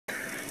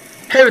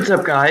Hey, what's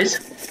up, guys?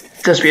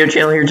 It's Espio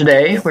channel here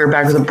today. We're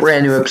back with a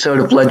brand new episode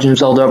of Legend of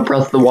Zelda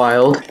Breath of the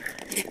Wild.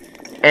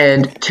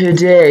 And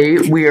today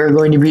we are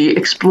going to be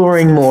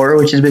exploring more,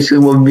 which is basically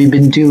what we've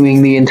been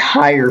doing the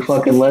entire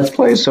fucking Let's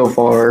Play so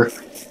far.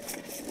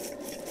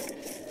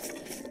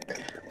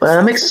 But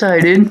I'm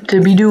excited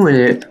to be doing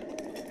it.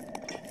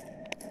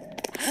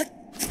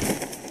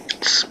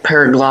 Let's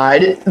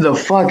paraglide the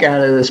fuck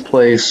out of this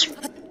place.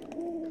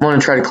 I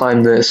want to try to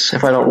climb this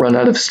if I don't run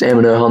out of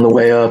stamina on the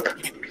way up.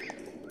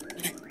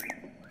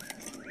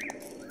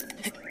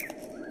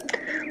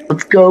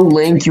 Let's go,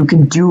 Link, you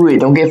can do it.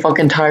 Don't get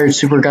fucking tired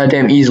super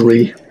goddamn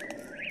easily.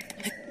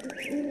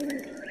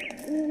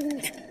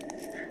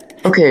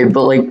 Okay,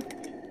 but like,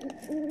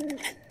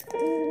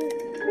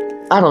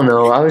 I don't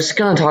know, I was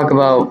gonna talk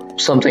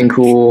about something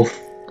cool.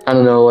 I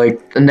don't know,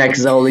 like the next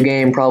Zelda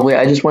game probably.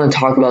 I just want to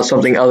talk about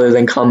something other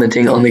than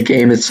commenting on the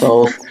game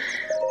itself.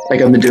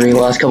 Like I've been doing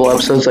the last couple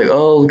episodes, like,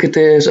 oh, look at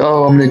this,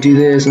 oh, I'm gonna do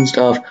this and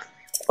stuff.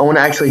 I want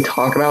to actually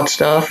talk about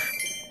stuff.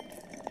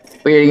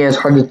 But yet again, it's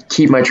hard to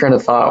keep my train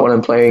of thought when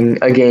I'm playing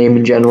a game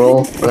in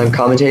general. When I'm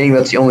commentating,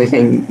 that's the only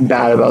thing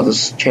bad about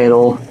this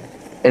channel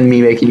and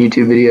me making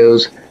YouTube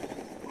videos.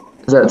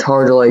 Is that it's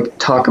hard to like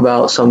talk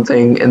about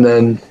something and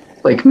then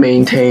like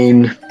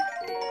maintain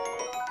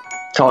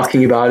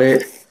talking about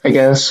it, I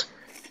guess.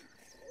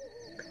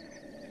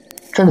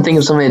 I'm trying to think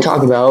of something to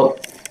talk about.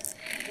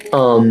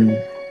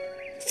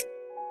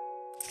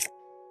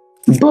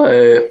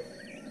 But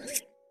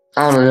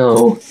I don't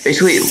know.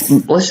 Basically,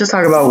 let's just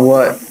talk about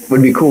what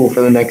would be cool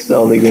for the next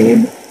Zelda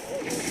game.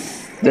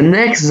 The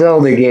next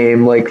Zelda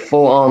game, like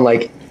full on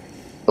like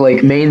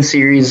main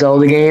series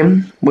Zelda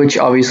game, which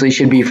obviously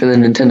should be for the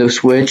Nintendo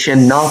Switch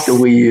and not the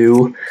Wii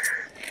U,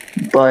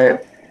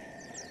 but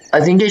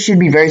I think it should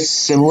be very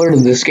similar to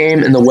this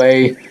game in the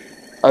way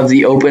of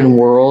the open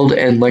world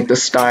and like the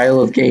style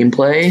of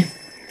gameplay.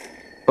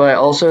 But I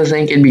also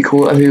think it'd be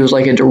cool if it was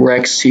like a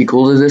direct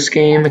sequel to this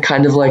game,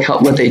 kind of like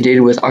what they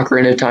did with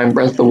Ocarina of Time,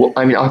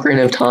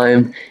 Ocarina of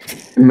Time,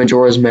 and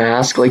Majora's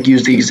Mask, like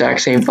use the exact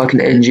same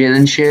fucking engine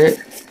and shit.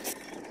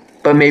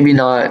 But maybe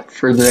not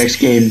for the next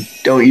game.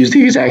 Don't use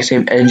the exact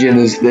same engine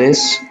as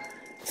this.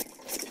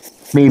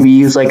 Maybe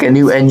use like a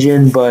new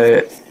engine,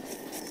 but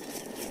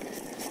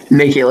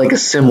make it like a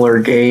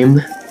similar game.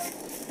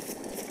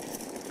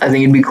 I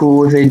think it'd be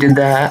cool if they did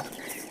that.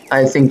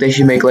 I think they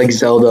should make like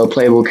Zelda a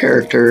playable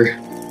character.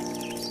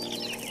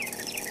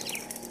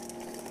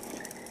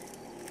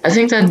 I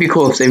think that'd be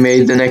cool if they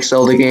made the next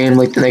Zelda game,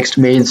 like the next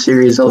main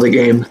series Zelda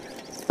game,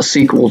 a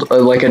sequel,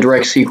 like a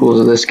direct sequel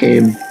to this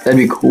game. That'd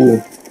be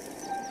cool.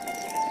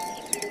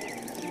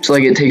 So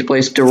like it takes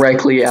place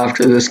directly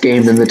after this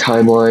game in the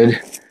timeline.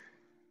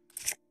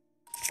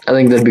 I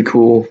think that'd be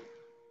cool.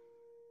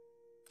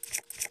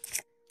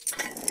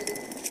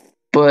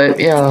 But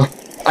yeah,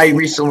 I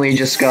recently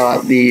just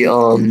got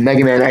the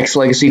Mega Man X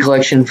Legacy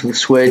Collection for the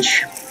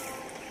Switch.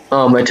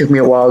 It took me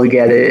a while to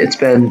get it. It's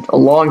been a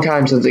long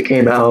time since it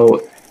came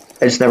out.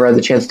 I just never had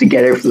the chance to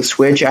get it for the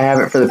Switch. I have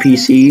it for the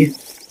PC,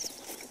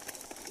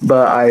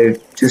 but I've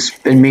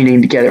just been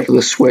meaning to get it for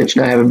the Switch,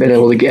 and I haven't been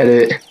able to get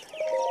it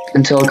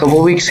until a couple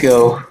of weeks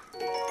ago.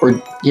 Or,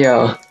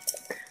 yeah,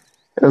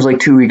 it was like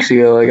 2 weeks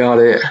ago I got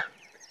it.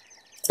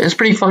 It's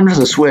pretty fun for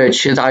the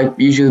Switch. I've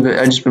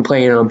just been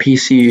playing it on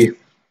PC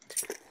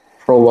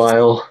for a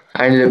while.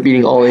 I ended up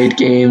beating all 8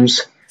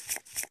 games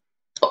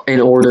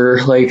in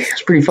order. Like,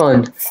 it's pretty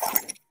fun.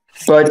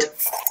 But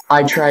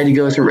I tried to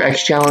go through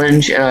X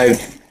Challenge, and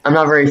I'm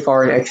not very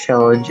far in X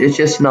Challenge. It's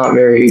just not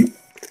very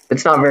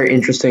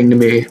interesting to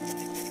me.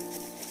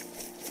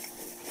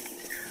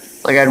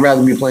 Like, I'd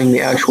rather be playing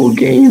the actual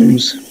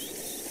games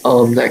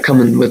that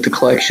come in with the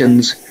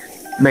collections.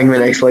 Mega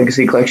Man X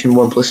Legacy Collection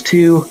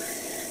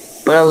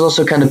 1+2. But I was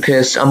also kind of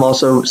pissed. I'm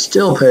also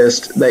still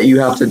pissed that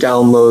you have to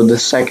download the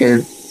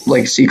second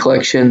Legacy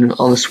Collection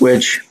on the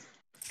Switch.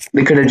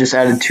 They could have just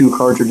added 2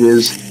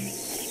 cartridges.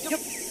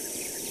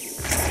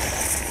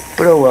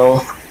 But oh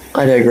well.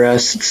 I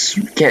digress.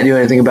 Can't do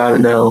anything about it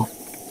now.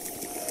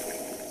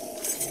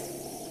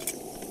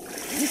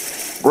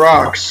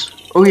 Rocks.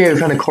 Oh yeah, we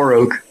found a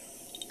Korok.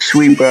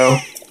 Sweet, bro.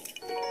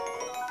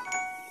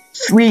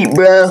 Sweet,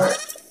 bro.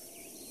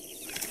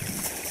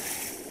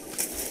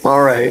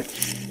 Alright.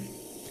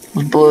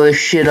 Let's blow this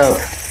shit up.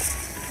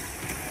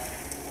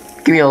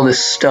 Give me all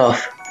this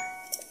stuff.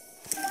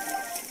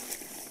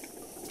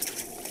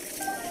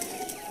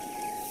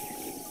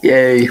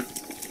 Yay.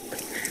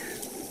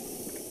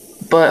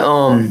 But,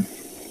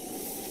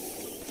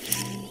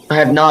 I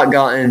have not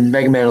gotten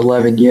Mega Man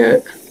 11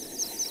 yet.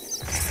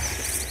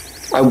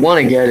 I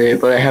want to get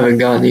it, but I haven't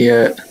gotten it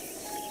yet.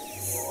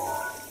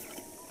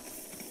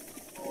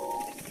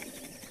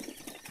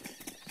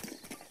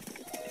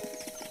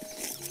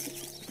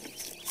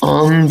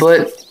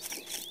 But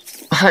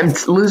I'm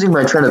losing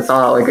my train of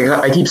thought. Like,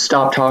 I keep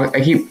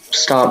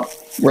stop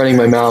running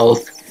my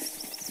mouth.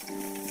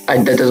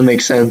 That doesn't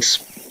make sense.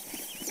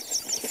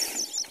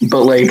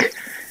 But, like,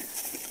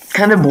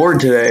 kind of bored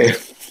today.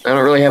 I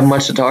don't really have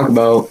much to talk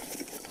about.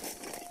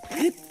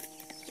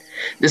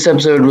 This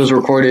episode was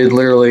recorded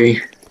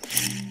literally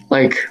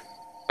like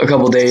a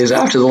couple days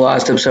after the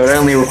last episode. I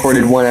only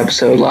recorded one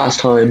episode last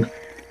time.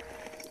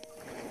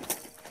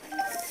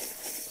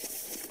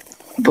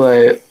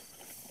 But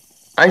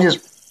I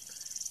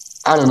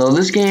don't know,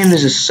 this game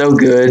is just so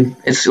good.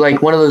 It's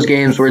like one of those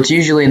games where it's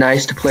usually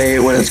nice to play it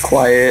when it's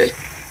quiet,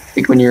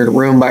 like when you're in a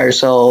room by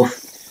yourself.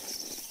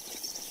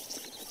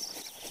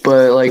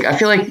 But like I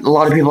feel like a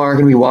lot of people aren't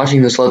going to be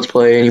watching this Let's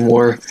Play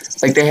anymore.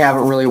 Like they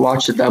haven't really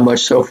watched it that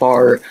much so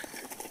far.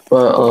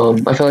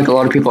 But I feel like a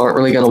lot of people aren't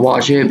really going to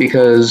watch it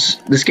because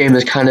this game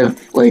is kind of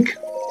like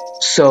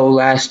so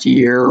last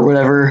year or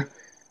whatever.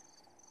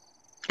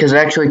 Because it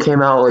actually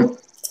came out like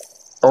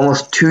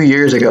almost 2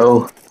 years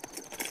ago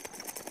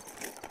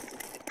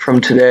from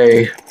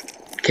today.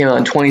 It came out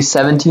in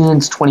 2017,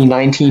 it's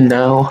 2019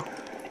 now.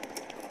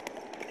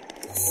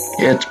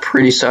 Yeah, it's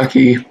pretty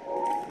sucky.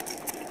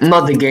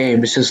 Not the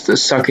game, it's just the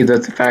sucky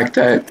that the fact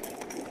that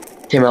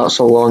it came out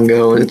so long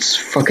ago. It's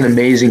a fucking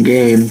amazing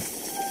game.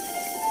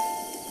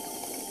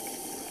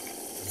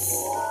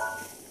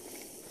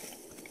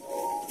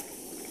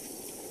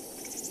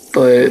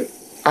 But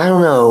I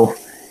don't know.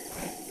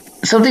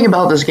 Something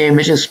about this game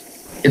is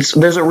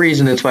there's a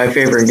reason it's my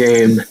favorite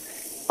game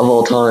of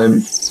all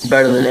time.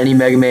 Better than any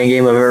Mega Man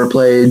game I've ever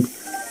played.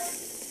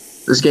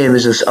 This game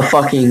is just a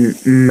fucking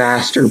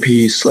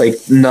masterpiece. Like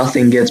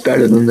nothing gets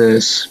better than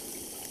this.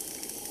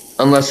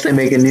 Unless they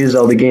make a new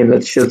Zelda game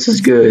that's just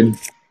as good.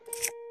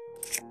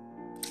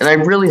 And I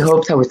really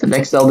hope that with the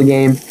next Zelda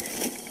game,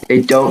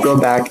 they don't go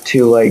back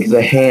to like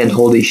the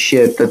hand-holdy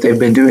shit that they've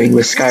been doing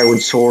with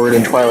Skyward Sword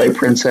and Twilight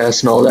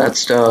Princess and all that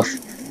stuff.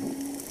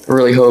 I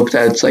really hope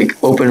that it's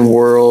like open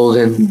world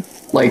and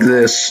like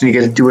this, and you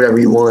get to do whatever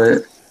you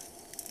want.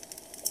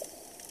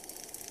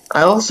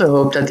 I also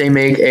hope that they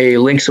make a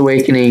Link's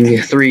Awakening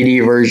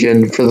 3D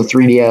version for the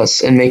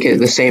 3DS and make it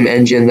the same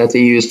engine that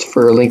they used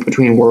for Link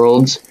Between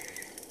Worlds.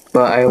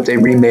 But I hope they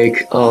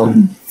remake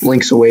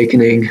Link's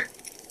Awakening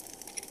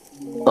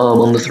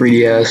on the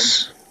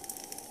 3DS.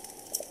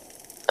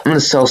 I'm gonna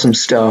sell some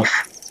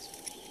stuff.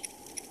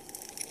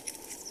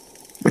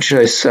 What should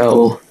I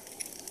sell?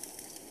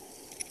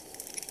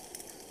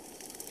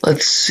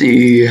 Let's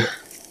see.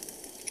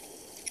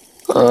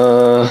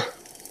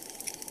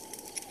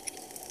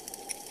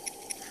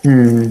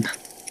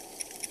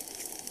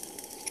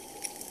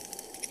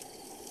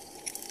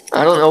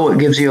 I don't know what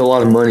gives you a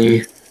lot of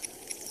money.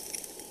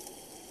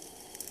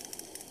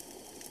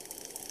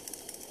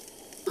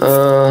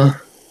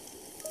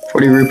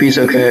 40 rupees,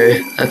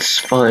 okay, that's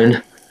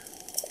fine.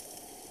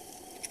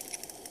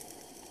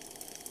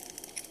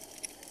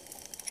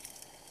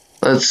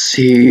 Let's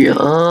see, 30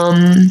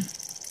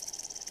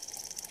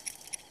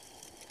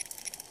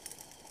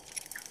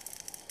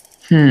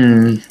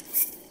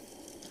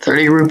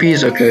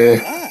 rupees, okay.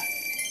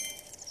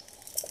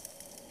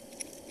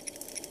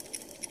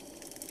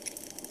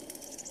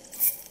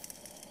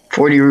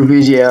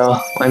 $40, yeah,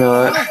 why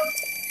not?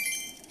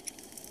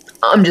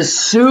 I'm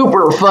just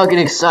super fucking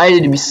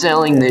excited to be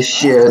selling this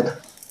shit.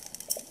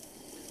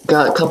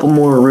 Got a couple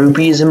more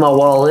rupees in my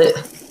wallet.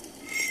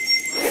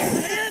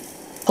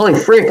 Holy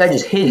frick, I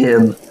just hit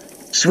him.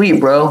 Sweet,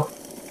 bro.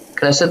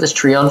 Can I set this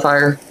tree on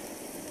fire?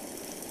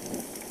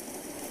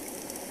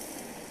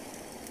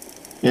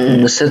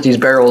 Let's set these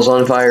barrels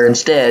on fire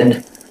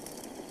instead.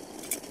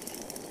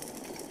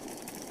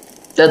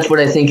 That's what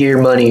I think of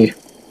your money.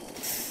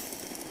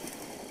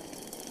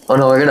 Oh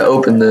no, I gotta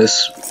open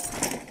this.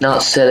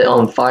 Not set it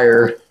on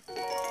fire.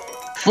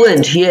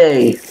 Flint,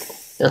 yay!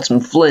 Got some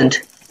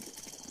flint.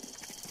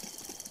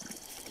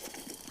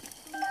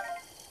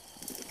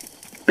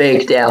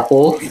 Baked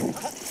apple.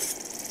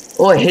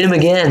 Oh, I hit him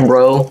again,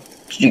 bro.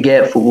 What'd you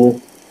get, fool?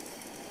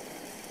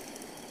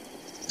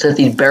 Set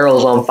these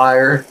barrels on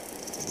fire.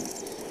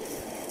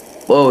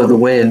 Whoa, the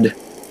wind.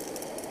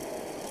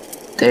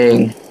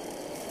 Dang.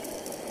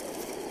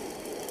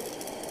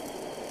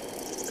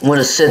 I'm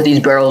gonna set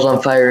these barrels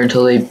on fire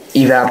until they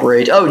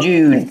evaporate. Oh,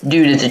 dude,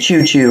 it's a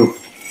choo-choo.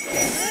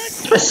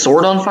 Is my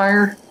sword on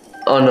fire?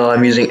 Oh no, I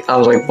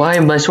was like, why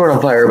is my sword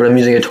on fire? But I'm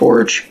using a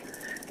torch.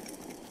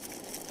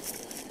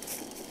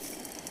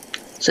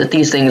 Set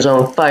these things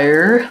on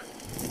fire.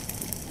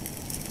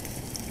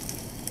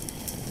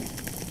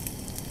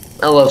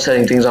 I love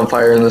setting things on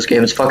fire in this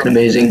game, it's fucking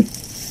amazing.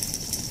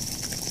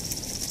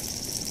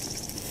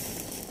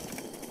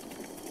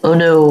 Oh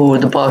no,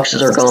 the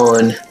boxes are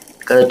gone.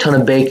 Got a ton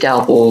of baked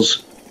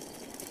apples.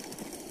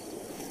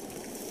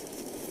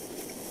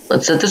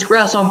 Let's set this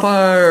grass on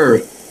fire!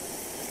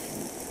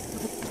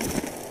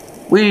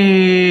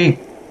 Whee!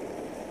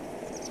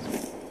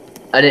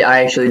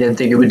 I actually didn't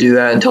think it would do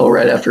that until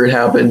right after it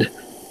happened.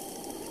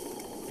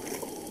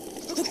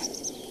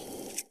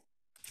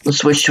 Let's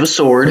switch to a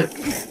sword.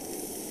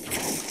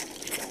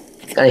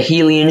 Got a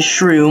Hylian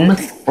shroom,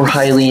 or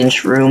Hylian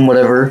shroom,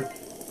 whatever.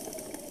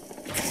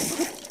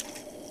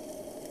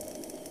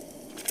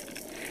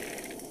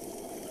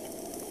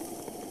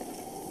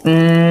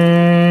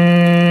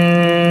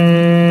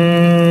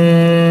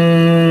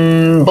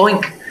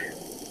 Boink.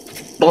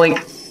 Boink.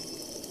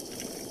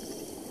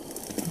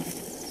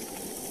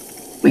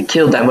 We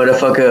killed that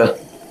motherfucker.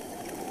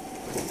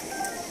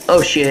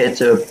 Oh shit,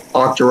 it's a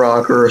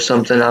Octorok or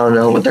something, I don't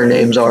know what their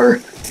names are.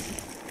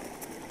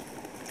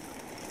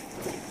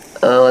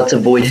 Let's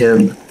avoid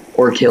him,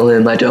 or kill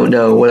him, I don't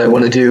know what I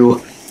want to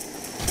do.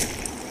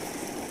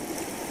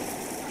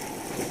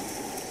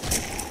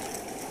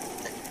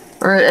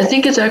 Alright, I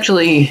think it's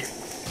actually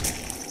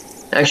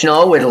no,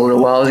 I'll wait a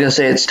little while. I was gonna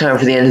say it's time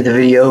for the end of the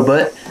video,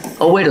 but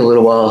I'll wait a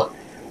little while.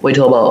 Wait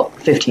till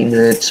about 15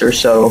 minutes or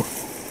so.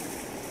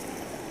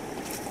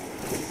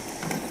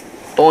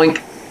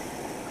 Boink.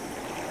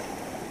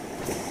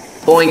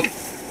 Boink.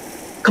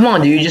 Come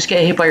on, dude, you just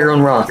get hit by your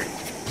own rock.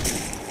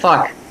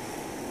 Fuck.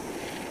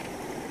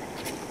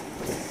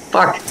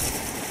 Fuck.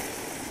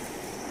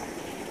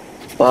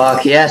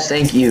 Fuck, yes,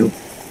 thank you.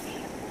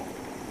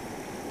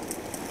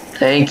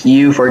 Thank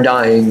you for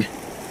dying.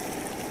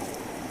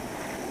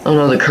 Oh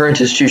no, the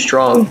current is too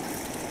strong.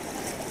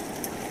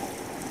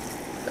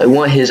 I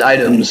want his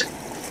items.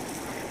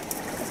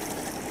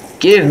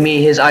 Give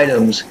me his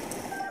items.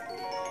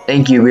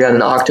 Thank you, we got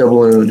an Octo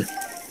Balloon.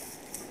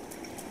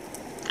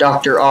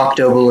 Dr.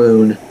 Octo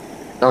Balloon.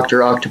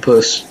 Dr.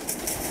 Octopus.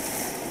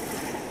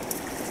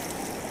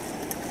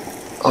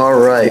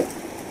 Alright.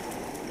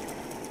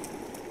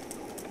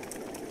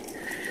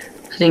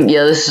 I think,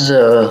 yeah, this is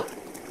a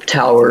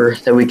tower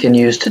that we can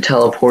use to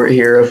teleport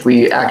here if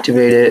we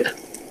activate it.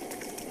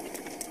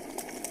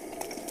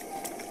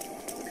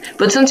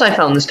 But since I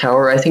found this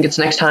tower, I think it's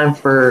time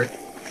for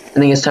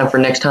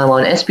next time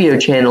on Espio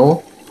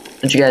channel.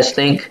 What you guys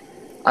think?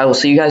 I will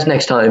see you guys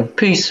next time.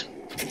 Peace.